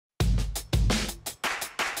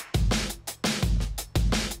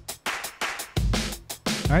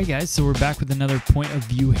Alright guys, so we're back with another point of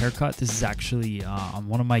view haircut. This is actually on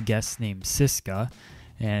one of my guests named Siska,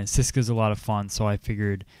 and Siska's a lot of fun, so I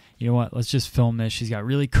figured, you know what, let's just film this. She's got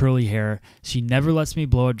really curly hair. She never lets me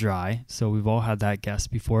blow it dry, so we've all had that guest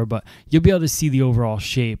before, but you'll be able to see the overall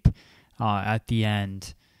shape at the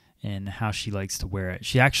end and how she likes to wear it.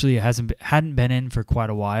 She actually hadn't been in for quite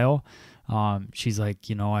a while. She's like,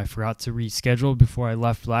 you know, I forgot to reschedule before I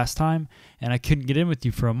left last time, and I couldn't get in with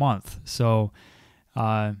you for a month, so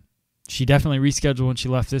she definitely rescheduled when she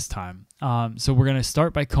left this time. So we're going to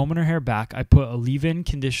start by combing her hair back. I put a leave-in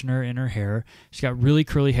conditioner in her hair. She's got really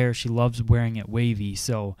curly hair. She loves wearing it wavy.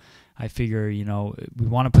 So I figure, you know, we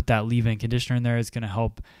want to put that leave-in conditioner in there. It's going to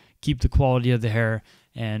help keep the quality of the hair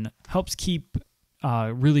and helps keep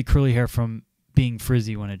really curly hair from being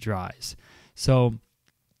frizzy when it dries. So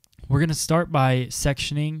we're going to start by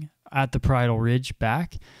sectioning at the parietal ridge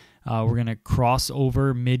back. We're going to cross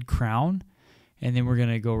over mid-crown. And then we're going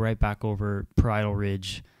to go right back over parietal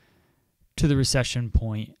ridge to the recession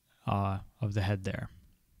point of the head there.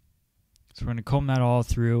 So we're going to comb that all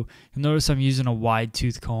through. You'll notice I'm using a wide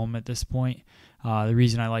tooth comb at this point. The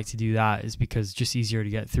reason I like to do that is because it's just easier to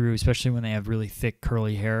get through, especially when they have really thick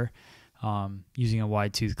curly hair. Using a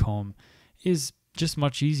wide tooth comb is just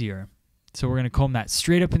much easier. So we're going to comb that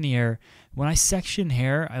straight up in the air. When I section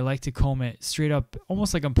hair, I like to comb it straight up,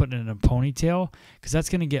 almost like I'm putting it in a ponytail, because that's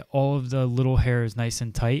going to get all of the little hairs nice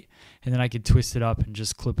and tight, and then I can twist it up and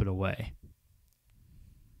just clip it away.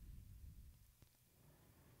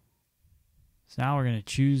 So now we're going to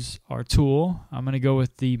choose our tool. I'm going to go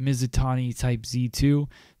with the Mizutani Type Z2.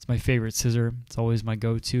 It's my favorite scissor. It's always my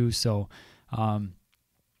go-to. So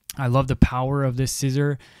I love the power of this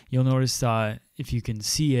scissor. You'll notice if you can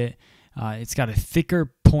see it, it's got a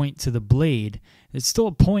thicker point to the blade. It's still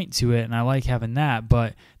a point to it, and I like having that,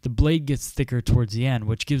 but the blade gets thicker towards the end,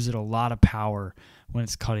 which gives it a lot of power when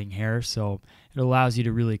it's cutting hair, so it allows you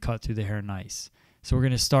to really cut through the hair nice. So we're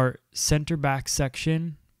going to start center back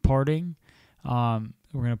section parting. We're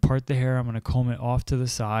going to part the hair. I'm going to comb it off to the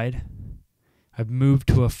side. I've moved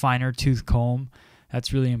to a finer tooth comb.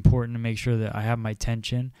 That's really important to make sure that I have my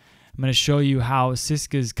tension. I'm going to show you how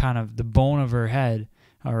Siska's kind of the bone of her head,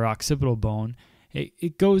 our occipital bone,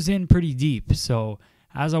 it goes in pretty deep. So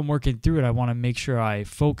as I'm working through it, I want to make sure I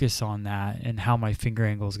focus on that and how my finger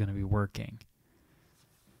angle is going to be working.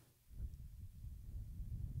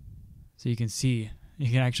 So you can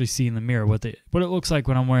actually see in the mirror what it looks like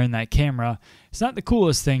when I'm wearing that camera. It's not the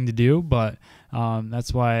coolest thing to do, but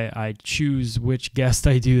that's why I choose which guest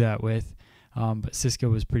I do that with. But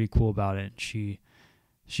Siska was pretty cool about it. She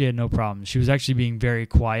had no problem. She was actually being very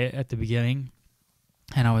quiet at the beginning.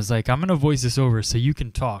 And I was like, I'm going to voice this over so you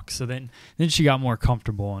can talk. So then she got more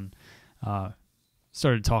comfortable and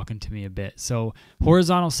started talking to me a bit. So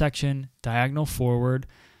horizontal section, diagonal forward,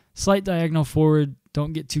 slight diagonal forward.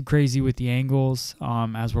 Don't get too crazy with the angles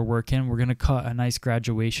as we're working. We're going to cut a nice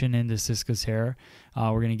graduation into Siska's hair.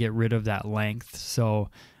 We're going to get rid of that length. So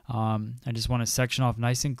I just want to section off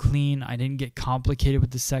nice and clean. I didn't get complicated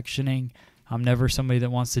with the sectioning. I'm never somebody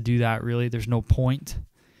that wants to do that, really. There's no point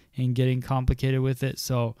in getting complicated with it.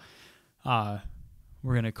 So we're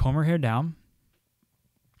going to comb her hair down,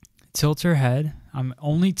 tilt her head. I'm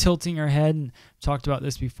only tilting her head, and I've talked about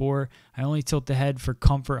this before. I only tilt the head for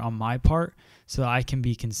comfort on my part so that I can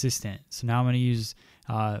be consistent. So now I'm going to use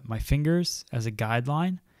my fingers as a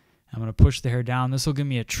guideline. I'm going to push the hair down. This will give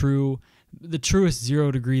me the truest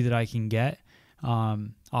 0 degree that I can get.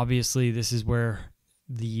 Obviously, this is where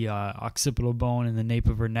the occipital bone and the nape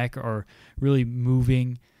of her neck are really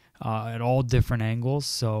moving at all different angles.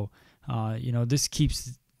 So, you know, this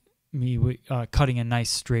keeps me cutting a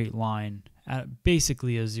nice straight line at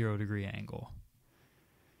basically a 0 degree angle.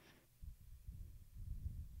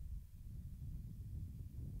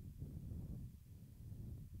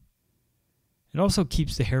 It also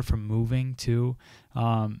keeps the hair from moving too,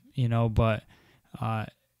 you know, but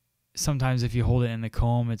sometimes if you hold it in the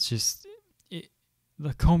comb, it's just,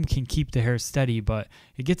 the comb can keep the hair steady, but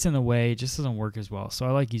it gets in the way. It just doesn't work as well. So I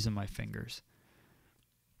like using my fingers.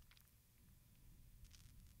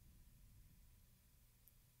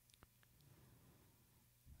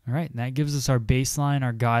 All right, and that gives us our baseline,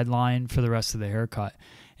 our guideline for the rest of the haircut.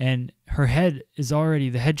 And her head is already,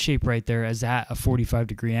 the head shape right there is at a 45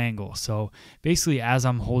 degree angle. So basically as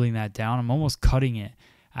I'm holding that down, I'm almost cutting it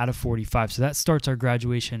at a 45. So that starts our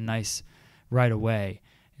graduation nice right away.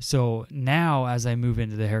 So now as I move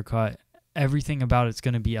into the haircut, everything about it's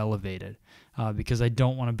going to be elevated because I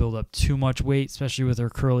don't want to build up too much weight, especially with her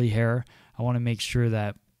curly hair. I want to make sure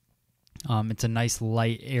that it's a nice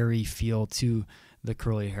light, airy feel to the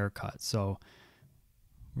curly haircut. So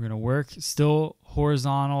We're going to work still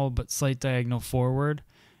horizontal but slight diagonal forward.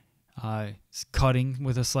 Cutting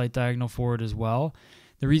with a slight diagonal forward as well.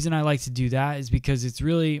 The reason I like to do that is because it's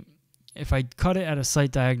really, if I cut it at a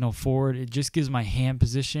slight diagonal forward, it just gives my hand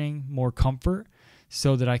positioning more comfort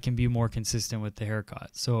so that I can be more consistent with the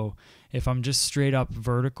haircut. So if I'm just straight up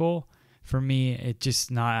vertical, for me, it's just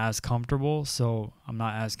not as comfortable, so I'm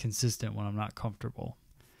not as consistent when I'm not comfortable.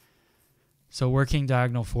 So working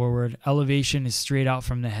diagonal forward, elevation is straight out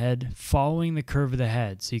from the head, following the curve of the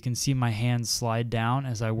head. So you can see my hands slide down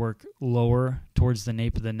as I work lower towards the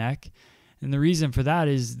nape of the neck. And the reason for that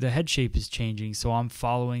is the head shape is changing, so I'm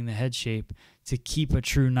following the head shape to keep a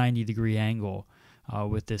true 90-degree angle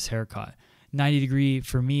with this haircut. 90-degree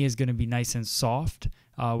for me is going to be nice and soft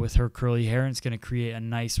with her curly hair, and it's going to create a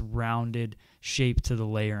nice rounded shape to the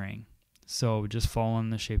layering. So just following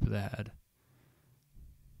the shape of the head.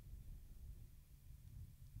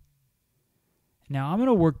 Now I'm going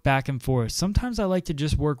to work back and forth. Sometimes I like to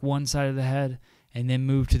just work one side of the head and then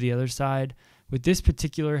move to the other side. With this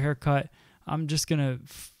particular haircut, I'm just going to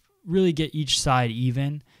really get each side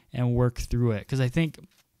even and work through it. Because I think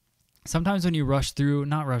sometimes when you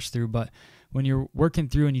but when you're working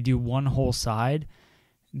through and you do one whole side,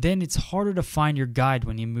 then it's harder to find your guide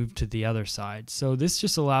when you move to the other side. So this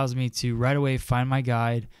just allows me to right away find my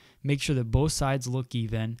guide, make sure that both sides look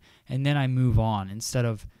even, and then I move on instead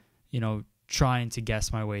of, trying to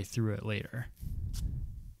guess my way through it later.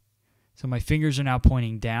 So my fingers are now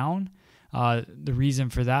pointing down. The reason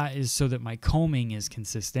for that is so that my combing is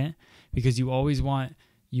consistent, because you always want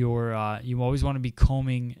to be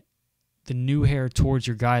combing the new hair towards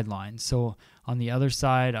your guideline. So on the other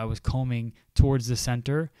side, I was combing towards the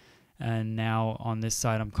center, and now on this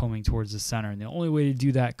side, I'm combing towards the center. And the only way to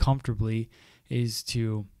do that comfortably is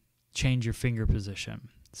to change your finger position.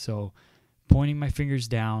 So pointing my fingers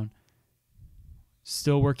down,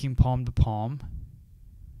 still working palm to palm.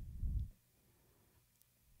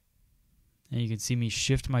 And you can see me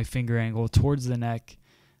shift my finger angle towards the neck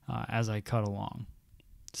as I cut along.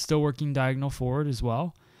 Still working diagonal forward as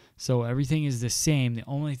well. So everything is the same. The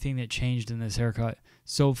only thing that changed in this haircut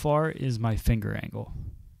so far is my finger angle.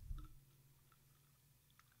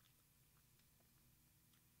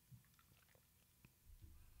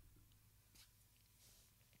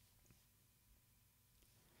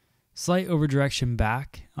 Slight over direction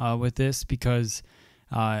back with this, because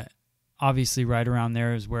obviously right around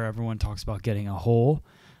there is where everyone talks about getting a hole.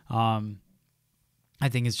 I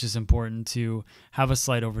think it's just important to have a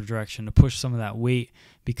slight over direction to push some of that weight,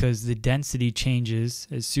 because the density changes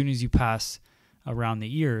as soon as you pass around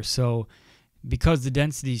the ear. So because the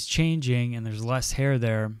density is changing and there's less hair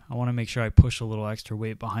there, I want to make sure I push a little extra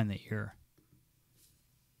weight behind the ear.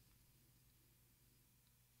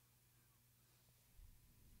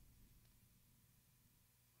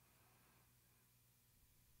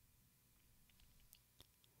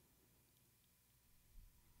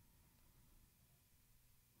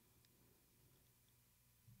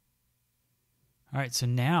 All right, so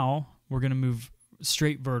now we're going to move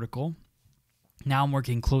straight vertical. Now I'm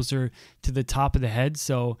working closer to the top of the head,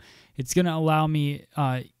 so it's going to allow me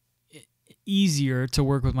easier to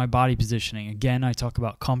work with my body positioning. Again, I talk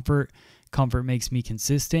about comfort. Comfort makes me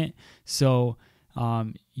consistent. So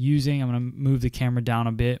I'm going to move the camera down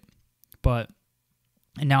a bit, and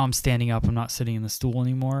now I'm standing up. I'm not sitting in the stool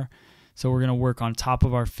anymore. So we're going to work on top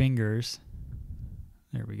of our fingers.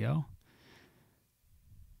 There we go.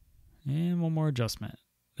 And one more adjustment.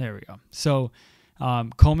 There we go. So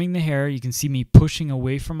combing the hair, you can see me pushing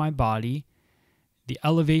away from my body. The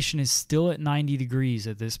elevation is still at 90 degrees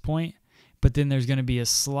at this point, but then there's going to be a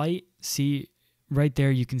slight, see right there,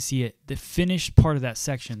 you can see it, the finished part of that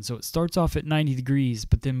section. So it starts off at 90 degrees,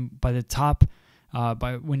 but then by the top,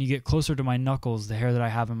 when you get closer to my knuckles, the hair that I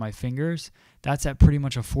have in my fingers, that's at pretty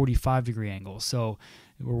much a 45-degree angle. So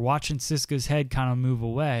we're watching Siska's head kind of move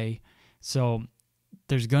away. So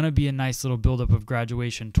there's going to be a nice little buildup of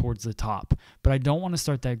graduation towards the top. But I don't want to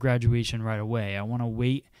start that graduation right away. I want to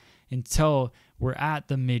wait until we're at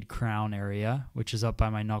the mid-crown area, which is up by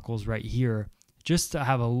my knuckles right here, just to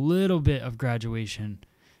have a little bit of graduation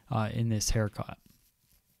in this haircut.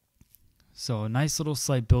 So a nice little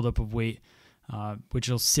slight buildup of weight, which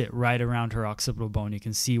will sit right around her occipital bone. You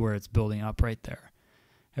can see where it's building up right there.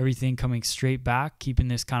 Everything coming straight back, keeping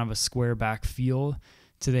this kind of a square back feel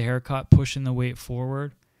to the haircut, pushing the weight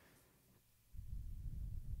forward.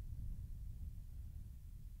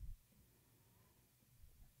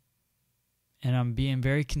 And I'm being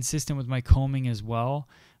very consistent with my combing as well,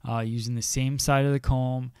 using the same side of the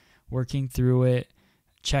comb, working through it,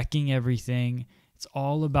 checking everything. It's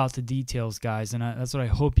all about the details, guys, and that's what I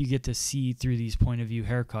hope you get to see through these point of view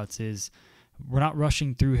haircuts. Is we're not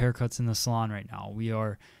rushing through haircuts in the salon right now. We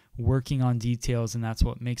are working on details, and that's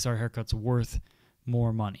what makes our haircuts worth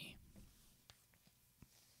more money.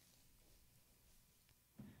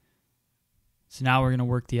 So now we're going to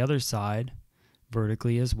work the other side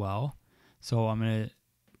vertically as well. So I'm going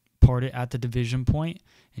to part it at the division point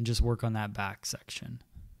and just work on that back section.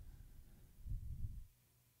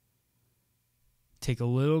 Take a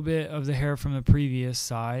little bit of the hair from the previous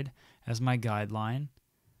side as my guideline.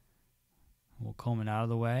 We'll comb it out of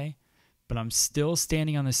the way, but I'm still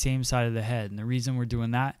standing on the same side of the head. And the reason we're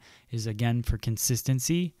doing that is, again, for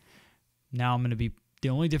consistency. Now the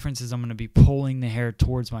only difference is I'm going to be pulling the hair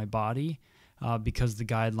towards my body because the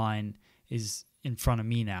guideline is in front of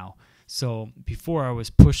me now. So before I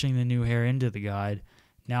was pushing the new hair into the guide.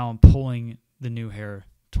 Now I'm pulling the new hair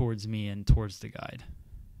towards me and towards the guide,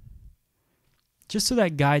 just so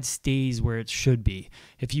that guide stays where it should be.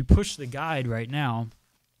 If you push the guide right now,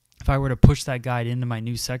 if I were to push that guide into my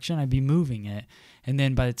new section, I'd be moving it. And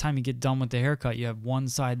then by the time you get done with the haircut, you have one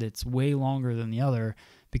side that's way longer than the other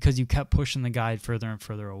because you kept pushing the guide further and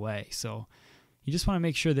further away. So you just want to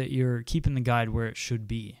make sure that you're keeping the guide where it should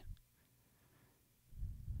be.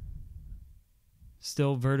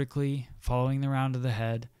 Still vertically, following the round of the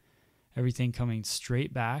head, everything coming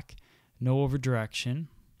straight back, no over direction.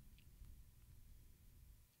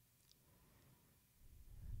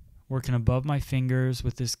 Working above my fingers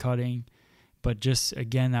with this cutting, but just,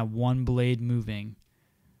 again, that one blade moving.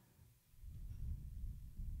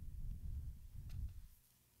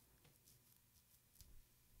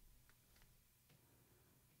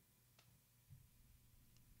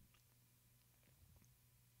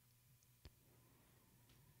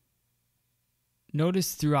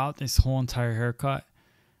 Notice throughout this whole entire haircut,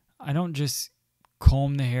 I don't just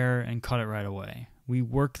comb the hair and cut it right away. We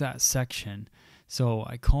work that section. So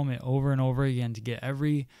I comb it over and over again to get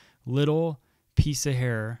every little piece of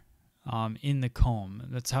hair in the comb.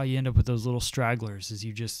 That's how you end up with those little stragglers, is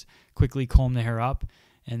you just quickly comb the hair up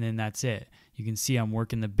and then that's it. You can see I'm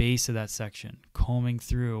working the base of that section, combing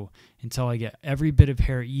through until I get every bit of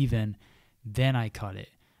hair even, then I cut it.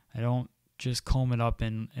 I don't just comb it up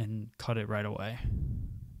and cut it right away.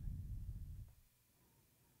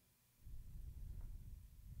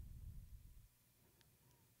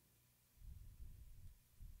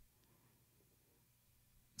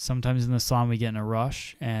 Sometimes in the salon we get in a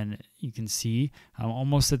rush, and you can see I'm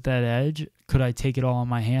almost at that edge. Could I take it all in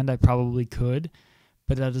my hand? I probably could,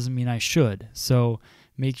 but that doesn't mean I should. So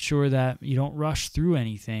make sure that you don't rush through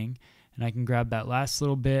anything, and I can grab that last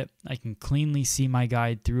little bit. I can cleanly see my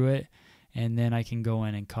guide through it, and then I can go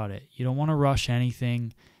in and cut it. You don't want to rush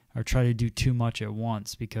anything or try to do too much at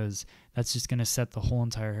once, because that's just going to set the whole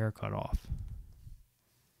entire haircut off.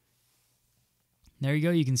 There you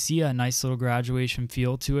go. You can see a nice little graduation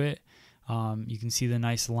feel to it. You can see the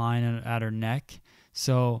nice line at her neck.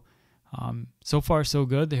 So far so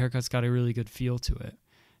good. The haircut's got a really good feel to it.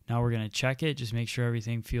 Now we're going to check it. Just make sure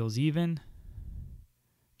everything feels even.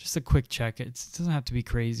 Just a quick check. It doesn't have to be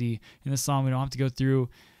crazy. In the salon, we don't have to go through,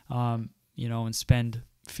 and spend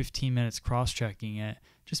 15 minutes cross-checking it.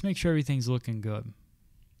 Just make sure everything's looking good.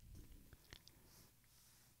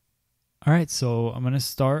 All right, so I'm going to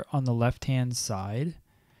start on the left-hand side,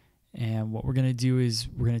 and what we're going to do is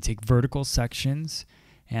we're going to take vertical sections,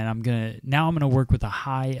 and I'm going to work with a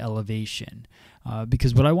high elevation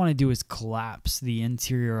because what I want to do is collapse the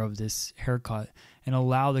interior of this haircut and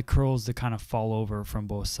allow the curls to kind of fall over from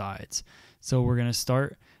both sides. So we're going to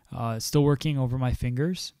start still working over my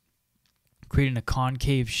fingers, creating a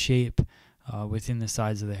concave shape within the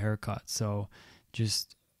sides of the haircut. So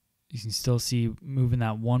just you can still see moving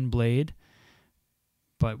that one blade,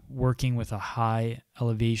 but working with a high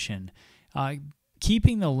elevation.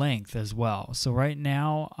 Keeping the length as well. So right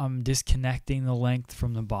now I'm disconnecting the length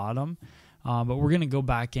from the bottom, but we're going to go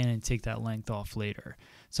back in and take that length off later.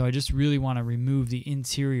 So I just really want to remove the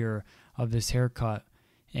interior of this haircut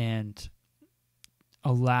and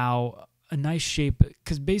allow a nice shape,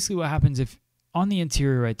 because basically what happens if on the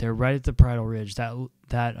interior right there, right at the parietal ridge,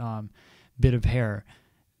 that bit of hair,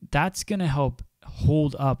 that's going to help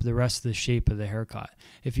hold up the rest of the shape of the haircut.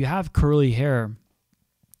 If you have curly hair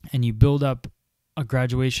and you build up a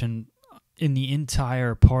graduation in the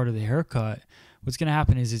entire part of the haircut, what's going to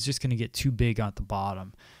happen is it's just going to get too big at the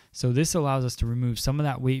bottom. So this allows us to remove some of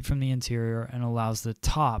that weight from the interior and allows the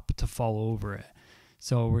top to fall over it.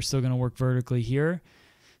 So we're still going to work vertically here.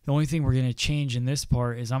 The only thing we're going to change in this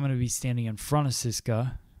part is I'm going to be standing in front of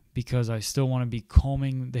Siska, because I still want to be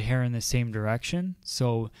combing the hair in the same direction.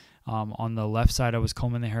 So on the left side, I was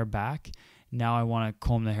combing the hair back. Now I want to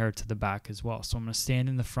comb the hair to the back as well. So I'm going to stand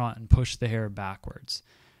in the front and push the hair backwards,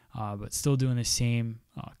 but still doing the same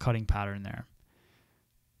cutting pattern there.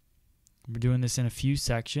 We're doing this in a few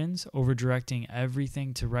sections, over directing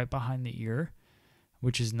everything to right behind the ear,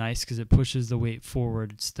 which is nice because it pushes the weight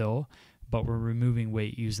forward still, but we're removing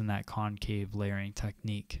weight using that concave layering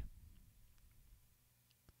technique.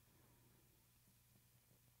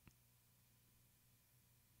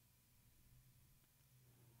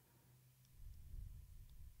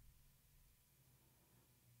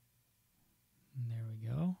 And there we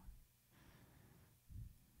go.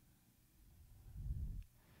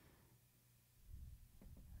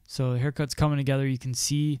 So the haircut's coming together. You can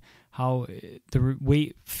see how the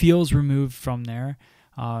weight feels removed from there.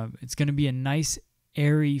 It's going to be a nice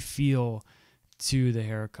airy feel to the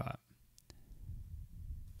haircut.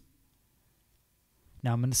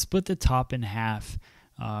 Now I'm going to split the top in half,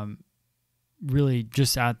 really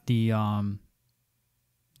just at the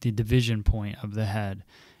division point of the head.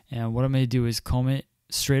 And what I'm going to do is comb it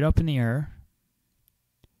straight up in the air.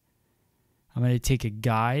 I'm going to take a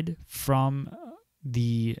guide from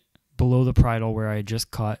the below the parietal where I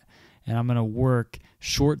just cut, and I'm going to work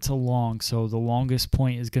short to long. So the longest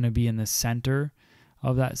point is going to be in the center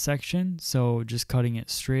of that section. So just cutting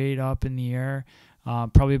it straight up in the air,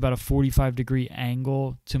 probably about a 45-degree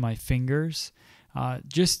angle to my fingers,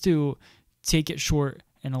 just to take it short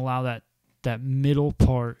and allow that middle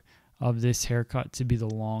part of this haircut to be the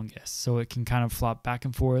longest, so it can kind of flop back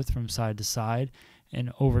and forth from side to side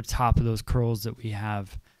and over top of those curls that we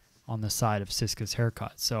have on the side of Siska's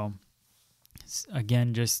haircut. So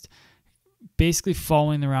again, just basically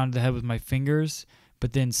following the round of the head with my fingers,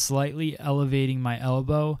 but then slightly elevating my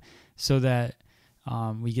elbow so that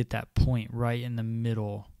we get that point right in the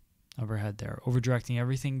middle of her head there, over directing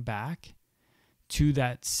everything back to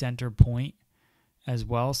that center point as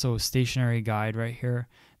well. So a stationary guide right here,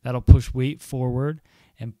 that'll push weight forward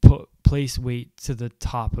and place weight to the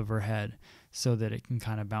top of her head so that it can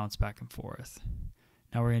kind of bounce back and forth.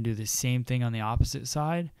 Now we're going to do the same thing on the opposite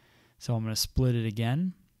side. So I'm going to split it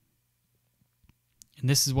again. And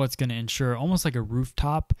this is what's going to ensure almost like a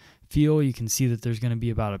rooftop feel. You can see that there's going to be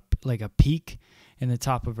about like a peak in the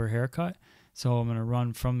top of her haircut. So I'm going to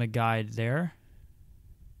run from the guide there.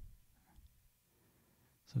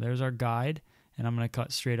 So there's our guide. And I'm going to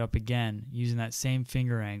cut straight up again using that same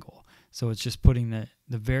finger angle. So it's just putting the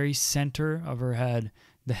very center of her head,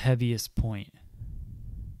 the heaviest point.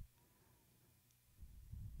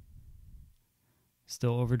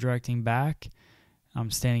 Still over directing back. I'm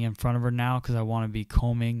standing in front of her now because I want to be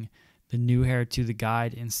combing the new hair to the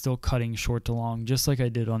guide and still cutting short to long, just like I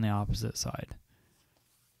did on the opposite side.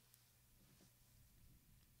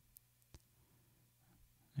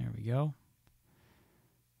 There we go.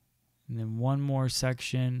 And then one more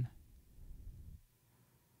section.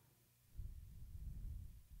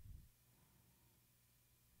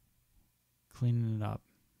 Cleaning it up.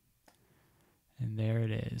 And there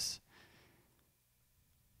it is.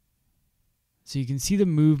 So you can see the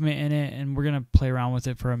movement in it, and we're going to play around with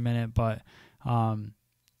it for a minute, but I'm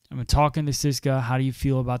talking to Siska. How do you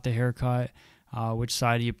feel about the haircut? Which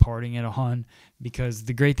side are you parting it on? Because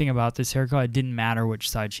the great thing about this haircut, it didn't matter which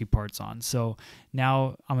side she parts on. So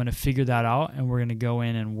now I'm going to figure that out, and we're going to go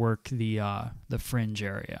in and work the fringe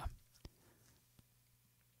area.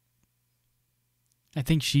 I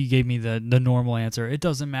think she gave me the normal answer. It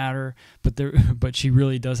doesn't matter, but she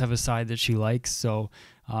really does have a side that she likes. So,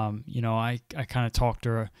 I kind of talked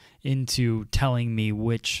her into telling me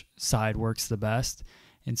which side works the best.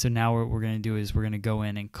 And so now what we're going to do is we're going to go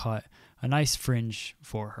in and cut a nice fringe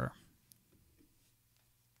for her.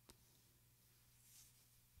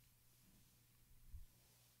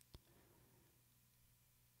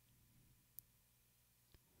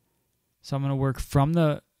 So I'm going to work from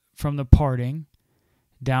the parting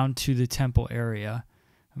down to the temple area.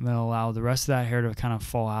 I'm going to allow the rest of that hair to kind of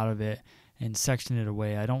fall out of it and section it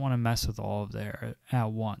away. I don't want to mess with all of the hair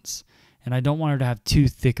at once. And I don't want her to have too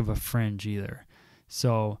thick of a fringe either.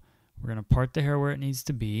 So we're going to part the hair where it needs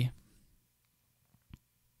to be.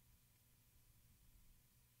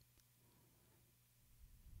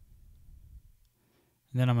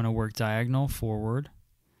 And then I'm going to work diagonal forward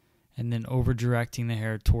and then over directing the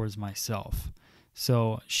hair towards myself.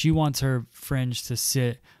 So she wants her fringe to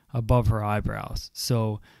sit above her eyebrows.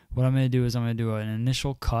 So what I'm going to do is I'm going to do an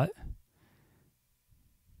initial cut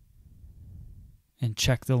and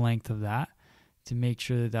check the length of that to make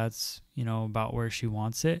sure that that's, about where she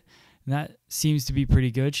wants it. And that seems to be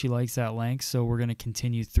pretty good. She likes that length, so we're going to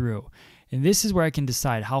continue through. And this is where I can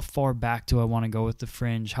decide how far back do I want to go with the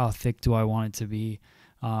fringe, how thick do I want it to be.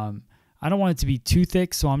 I don't want it to be too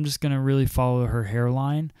thick, so I'm just going to really follow her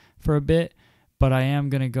hairline for a bit, but I am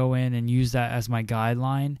going to go in and use that as my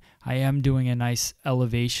guideline. I am doing a nice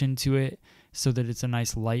elevation to it so that it's a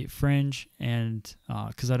nice light fringe, and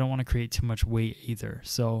because I don't want to create too much weight either.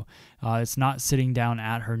 So it's not sitting down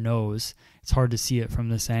at her nose. It's hard to see it from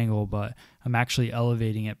this angle, but I'm actually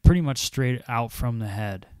elevating it pretty much straight out from the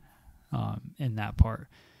head in that part.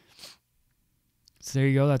 So there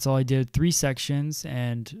you go. That's all I did. 3 sections,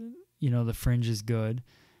 and the fringe is good.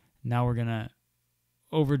 Now we're going to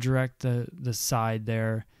over direct the side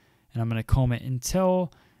there, and I'm going to comb it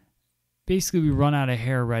until basically we run out of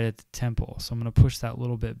hair right at the temple. So I'm going to push that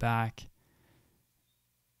little bit back,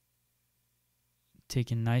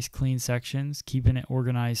 taking nice clean sections, keeping it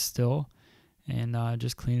organized still, and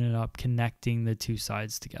just cleaning it up, connecting the 2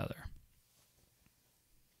 sides together.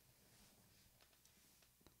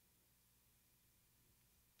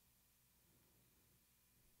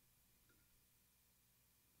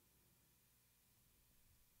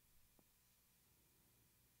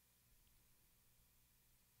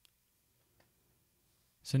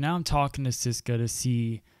 So now I'm talking to Siska to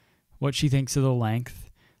see what she thinks of the length.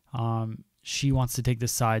 She wants to take the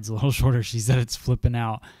sides a little shorter. She said it's flipping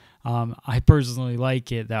out. I personally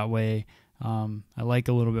like it that way. I like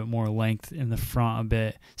a little bit more length in the front a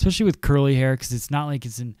bit, especially with curly hair, because it's not like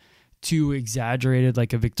it's in too exaggerated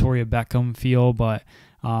like a Victoria Beckham feel, but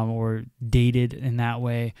or dated in that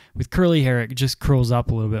way. With curly hair, it just curls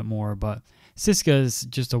up a little bit more. But Siska is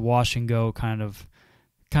just a wash and go kind of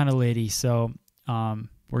lady, so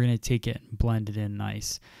we're going to take it and blend it in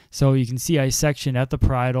nice. So you can see I sectioned at the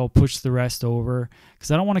parietal, push the rest over, because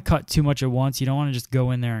I don't want to cut too much at once. You don't want to just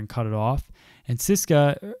go in there and cut it off. And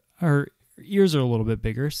Siska, her ears are a little bit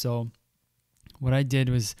bigger, so what I did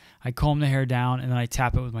was I comb the hair down and then I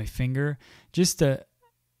tap it with my finger just to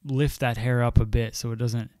lift that hair up a bit so it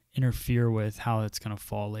doesn't interfere with how it's going to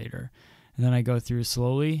fall later. And then I go through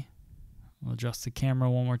slowly. I'll adjust the camera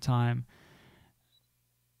one more time.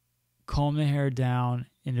 Comb the hair down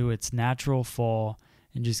into its natural fall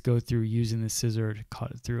and just go through using the scissor to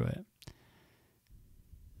cut it through it.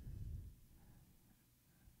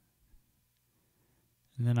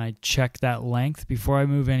 And then I check that length before I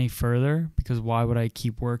move any further, because why would I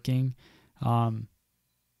keep working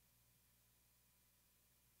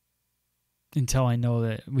until I know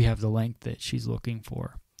that we have the length that she's looking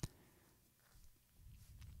for.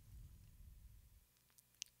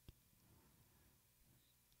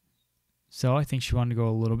 So I think she wanted to go a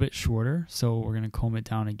little bit shorter, so we're going to comb it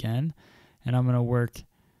down again, and I'm going to work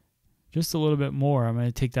just a little bit more. I'm going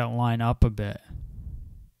to take that line up a bit,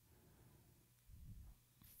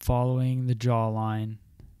 following the jawline.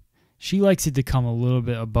 She likes it to come a little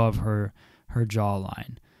bit above her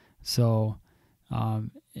jawline. So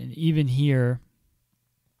and even here,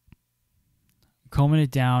 combing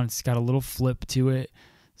it down, it's got a little flip to it.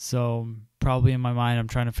 So probably in my mind, I'm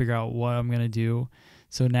trying to figure out what I'm going to do.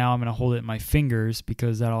 So now I'm going to hold it in my fingers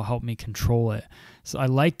because that'll help me control it. So I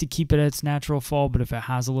like to keep it at its natural fall, but if it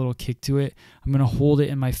has a little kick to it, I'm going to hold it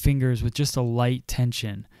in my fingers with just a light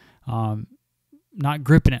tension. Not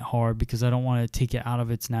gripping it hard because I don't want to take it out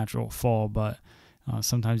of its natural fall, but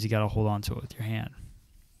sometimes you got to hold on to it with your hand.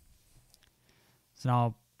 So now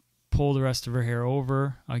I'll pull the rest of her hair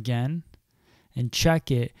over again and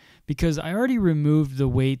check it, because I already removed the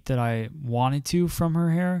weight that I wanted to from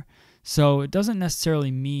her hair. So it doesn't necessarily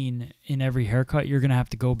mean in every haircut you're going to have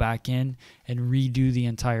to go back in and redo the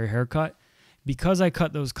entire haircut. Because I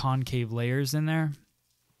cut those concave layers in there,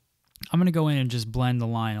 I'm going to go in and just blend the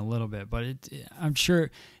line a little bit. But I'm sure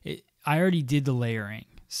I already did the layering.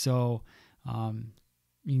 So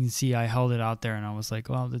you can see I held it out there and I was like,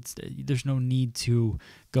 well, there's no need to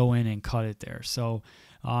go in and cut it there. So,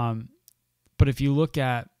 but if you look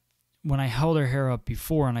at when I held her hair up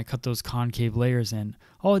before and I cut those concave layers in,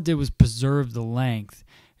 all it did was preserve the length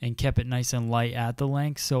and kept it nice and light at the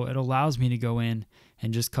length. So it allows me to go in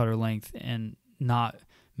and just cut her length and not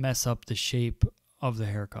mess up the shape of the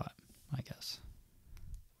haircut, I guess.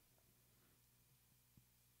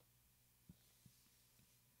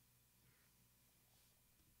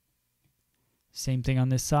 Same thing on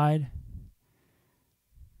this side.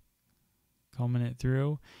 Combing it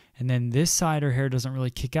through. And then this side, her hair doesn't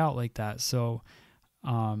really kick out like that. So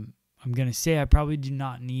I'm going to say I probably do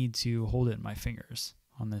not need to hold it in my fingers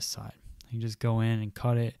on this side. You just go in and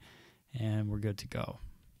cut it, and we're good to go.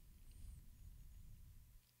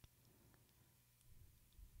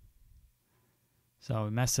 So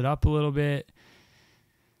we mess it up a little bit.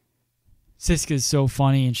 Siska is so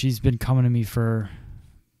funny, and she's been coming to me for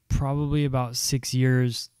probably about 6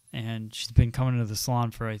 years, and she's been coming to the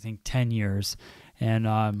salon for I think 10 years. And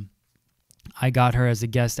I got her as a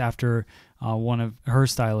guest after one of her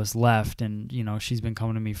stylists left, and she's been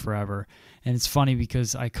coming to me forever. And it's funny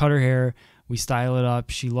because I cut her hair, we style it up,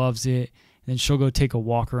 she loves it, and then she'll go take a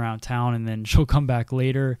walk around town, and then she'll come back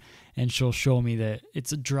later and she'll show me that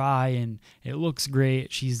it's dry and it looks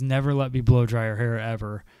great. She's never let me blow dry her hair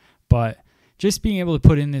ever. But just being able to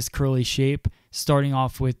put in this curly shape, starting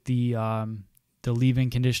off with the leave-in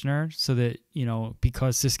conditioner, so that,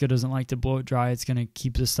 because Siska doesn't like to blow it dry, it's going to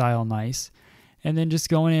keep the style nice. And then just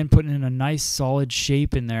going in, putting in a nice solid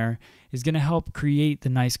shape in there is going to help create the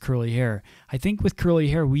nice curly hair. I think with curly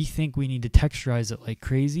hair, we think we need to texturize it like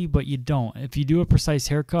crazy, but you don't. If you do a precise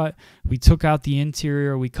haircut, we took out the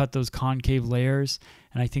interior, we cut those concave layers,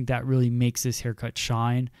 and I think that really makes this haircut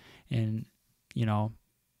shine. And,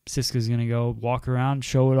 Siska's going to go walk around,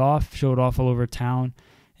 show it off all over town.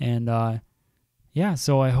 And, yeah,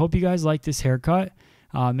 so I hope you guys like this haircut.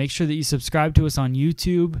 Make sure that you subscribe to us on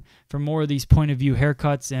YouTube for more of these point of view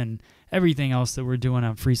haircuts and everything else that we're doing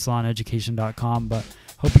on freesaloneducation.com. But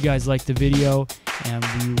hope you guys liked the video, and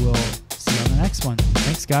we will see you on the next one.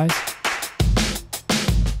 Thanks, guys.